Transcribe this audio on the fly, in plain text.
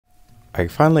I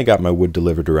finally got my wood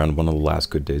delivered around one of the last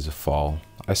good days of fall.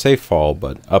 I say fall,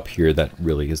 but up here that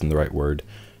really isn't the right word.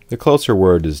 The closer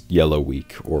word is yellow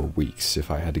week, or weeks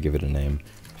if I had to give it a name.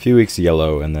 A few weeks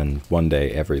yellow, and then one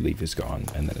day every leaf is gone,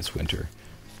 and then it's winter.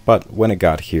 But when it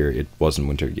got here, it wasn't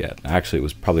winter yet. Actually, it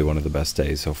was probably one of the best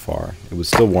days so far. It was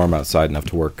still warm outside enough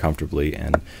to work comfortably,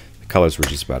 and the colors were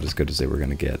just about as good as they were going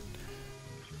to get.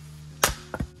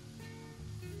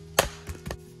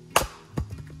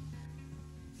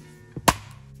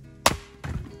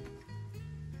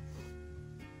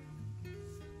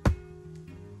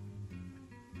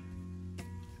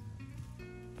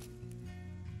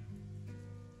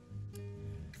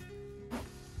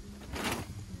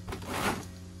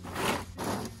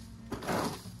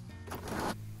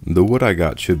 The wood I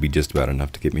got should be just about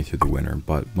enough to get me through the winter,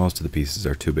 but most of the pieces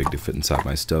are too big to fit inside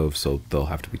my stove, so they'll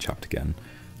have to be chopped again.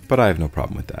 But I have no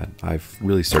problem with that. I've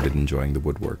really started enjoying the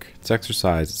woodwork. It's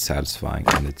exercise, it's satisfying,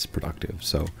 and it's productive,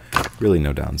 so really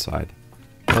no downside.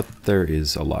 But there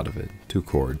is a lot of it, 2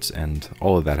 cords, and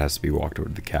all of that has to be walked over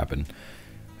to the cabin.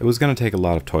 It was going to take a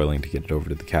lot of toiling to get it over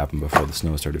to the cabin before the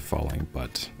snow started falling,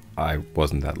 but I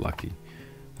wasn't that lucky.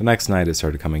 The next night it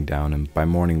started coming down, and by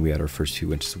morning we had our first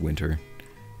few inches of winter.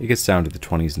 It gets down to the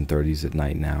 20s and 30s at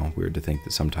night now. Weird to think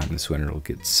that sometime this winter it'll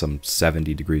get some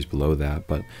 70 degrees below that,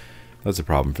 but that's a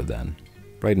problem for then.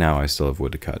 Right now I still have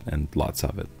wood to cut, and lots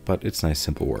of it, but it's nice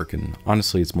simple work, and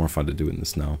honestly it's more fun to do it in the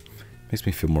snow. Makes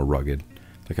me feel more rugged,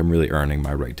 like I'm really earning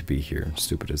my right to be here,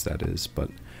 stupid as that is, but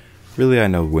really I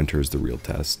know winter is the real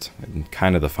test, and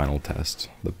kind of the final test.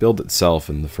 The build itself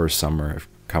and the first summer have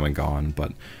come and gone,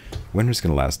 but winter's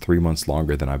gonna last 3 months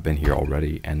longer than I've been here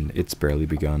already, and it's barely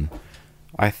begun.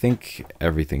 I think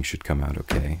everything should come out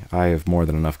okay. I have more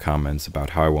than enough comments about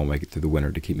how I won't make it through the winter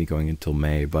to keep me going until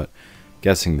May, but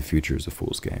guessing the future is a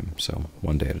fool's game, so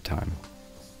one day at a time.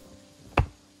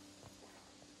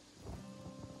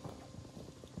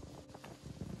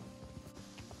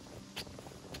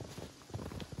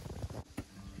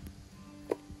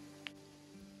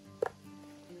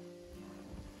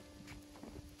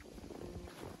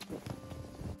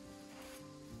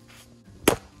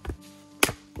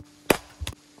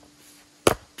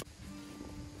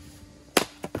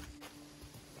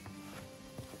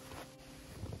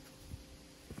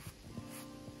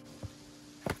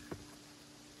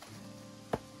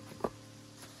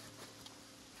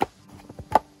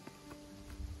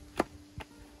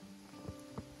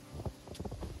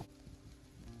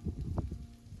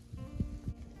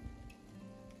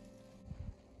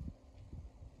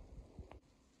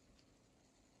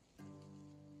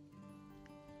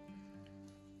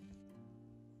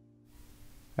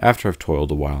 After I've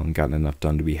toiled a while and gotten enough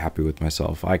done to be happy with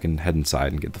myself, I can head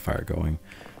inside and get the fire going.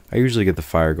 I usually get the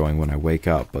fire going when I wake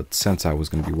up, but since I was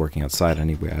going to be working outside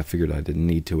anyway, I figured I didn't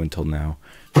need to until now.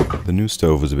 The new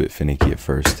stove was a bit finicky at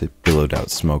first. It billowed out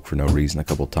smoke for no reason a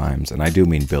couple times, and I do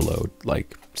mean billowed,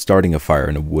 like starting a fire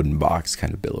in a wooden box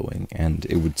kind of billowing, and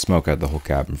it would smoke out the whole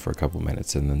cabin for a couple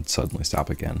minutes and then suddenly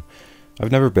stop again.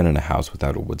 I've never been in a house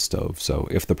without a wood stove, so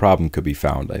if the problem could be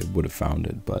found, I would have found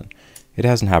it, but it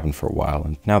hasn't happened for a while,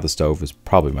 and now the stove is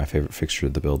probably my favorite fixture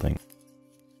of the building.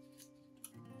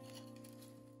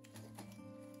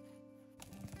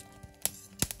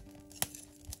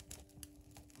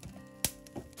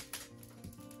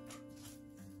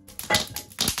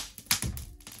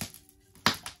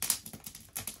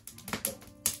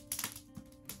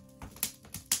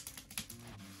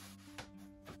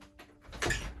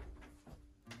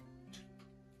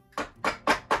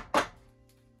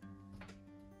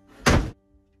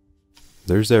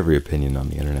 There's every opinion on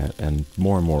the internet, and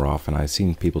more often I've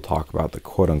seen people talk about the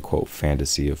quote-unquote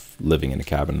fantasy of living in a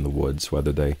cabin in the woods,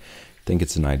 whether they think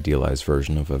it's an idealized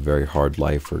version of a very hard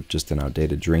life or just an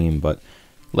outdated dream, but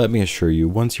let me assure you,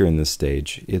 once you're in this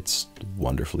stage, it's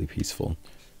wonderfully peaceful.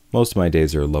 Most of my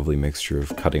days are a lovely mixture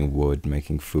of cutting wood,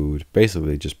 making food,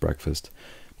 basically just breakfast.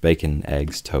 Bacon,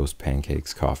 eggs, toast,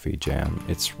 pancakes, coffee, jam.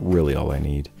 It's really all I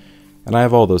need. And I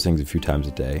have all those things a few times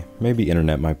a day. Maybe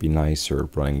internet might be nice, or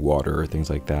running water, or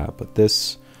things like that, but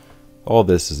all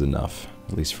this is enough,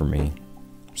 at least for me.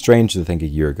 Strange to think a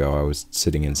year ago I was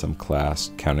sitting in some class,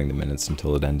 counting the minutes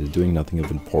until it ended, doing nothing of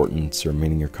importance or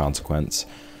meaning or consequence.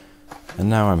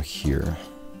 And now I'm here.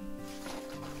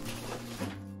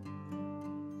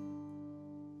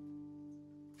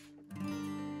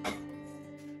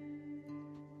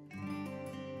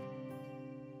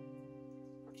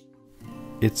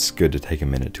 It's good to take a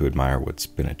minute to admire what's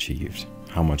been achieved,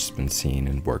 how much has been seen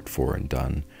and worked for and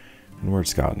done, and where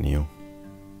it's gotten you.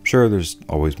 Sure, there's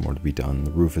always more to be done. The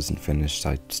roof isn't finished,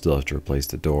 I still have to replace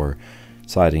the door,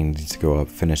 siding needs to go up,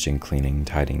 finishing, cleaning,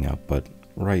 tidying up, but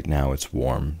right now it's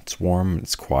warm. It's warm,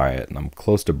 it's quiet, and I'm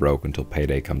close to broke until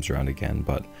payday comes around again,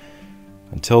 but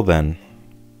until then,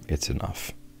 it's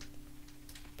enough.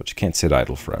 But you can't sit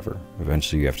idle forever.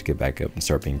 Eventually you have to get back up and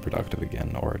start being productive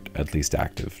again, or at least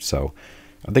active. So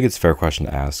I think it's a fair question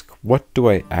to ask, what do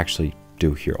I actually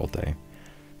do here all day?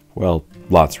 Well,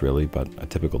 lots really, but a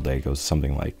typical day goes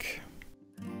something like: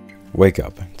 wake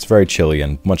up. It's very chilly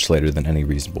and much later than any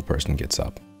reasonable person gets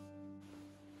up.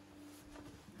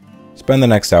 Spend the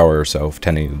next hour or so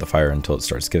tending to the fire until it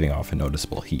starts giving off a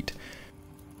noticeable heat.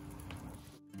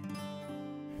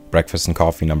 Breakfast and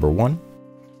coffee number 1.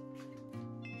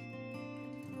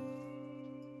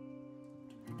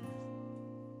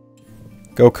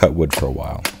 Go cut wood for a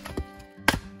while.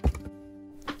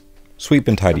 Sweep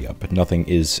and tidy up, but nothing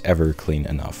is ever clean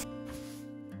enough.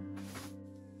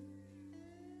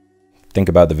 Think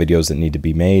about the videos that need to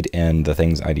be made and the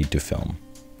things I need to film.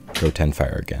 Go tend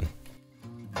fire again.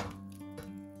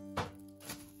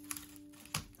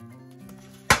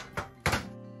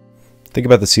 Think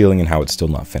about the ceiling and how it's still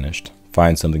not finished.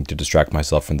 Find something to distract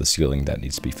myself from the ceiling that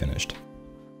needs to be finished.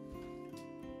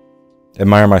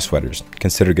 Admire my sweaters.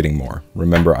 Consider getting more.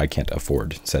 Remember, I can't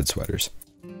afford said sweaters.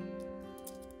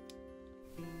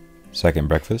 Second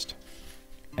breakfast.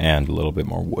 And a little bit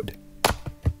more wood.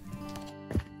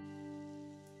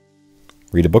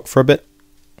 Read a book for a bit.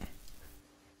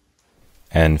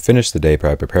 And finish the day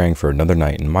by preparing for another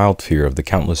night in mild fear of the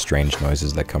countless strange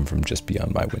noises that come from just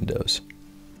beyond my windows.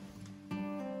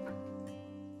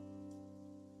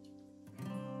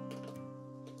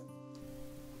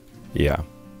 Yeah,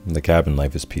 the cabin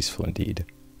life is peaceful indeed.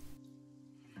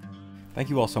 Thank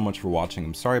you all so much for watching.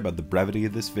 I'm sorry about the brevity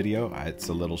of this video. It's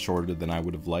a little shorter than I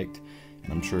would have liked,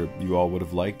 and I'm sure you all would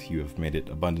have liked. You have made it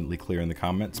abundantly clear in the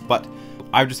comments, but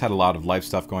I've just had a lot of life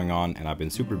stuff going on, and I've been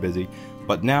super busy.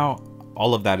 But now,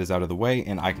 all of that is out of the way,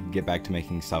 and I can get back to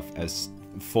making stuff as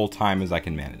full-time as I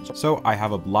can manage. So I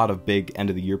have a lot of big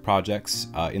end-of-the-year projects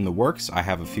in the works. I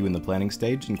have a few in the planning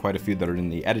stage, and quite a few that are in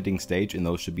the editing stage, and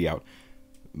those should be out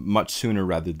much sooner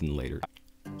rather than later.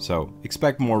 So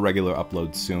expect more regular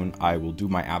uploads soon. I will do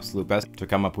my absolute best to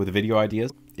come up with video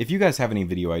ideas. If you guys have any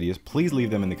video ideas, please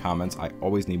leave them in the comments. I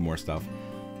always need more stuff.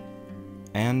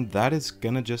 And that is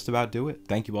gonna just about do it.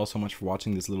 Thank you all so much for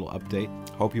watching this little update.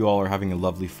 Hope you all are having a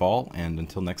lovely fall, and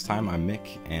until next time, I'm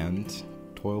Mick, and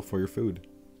toil for your food.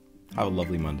 Have a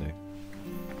lovely Monday.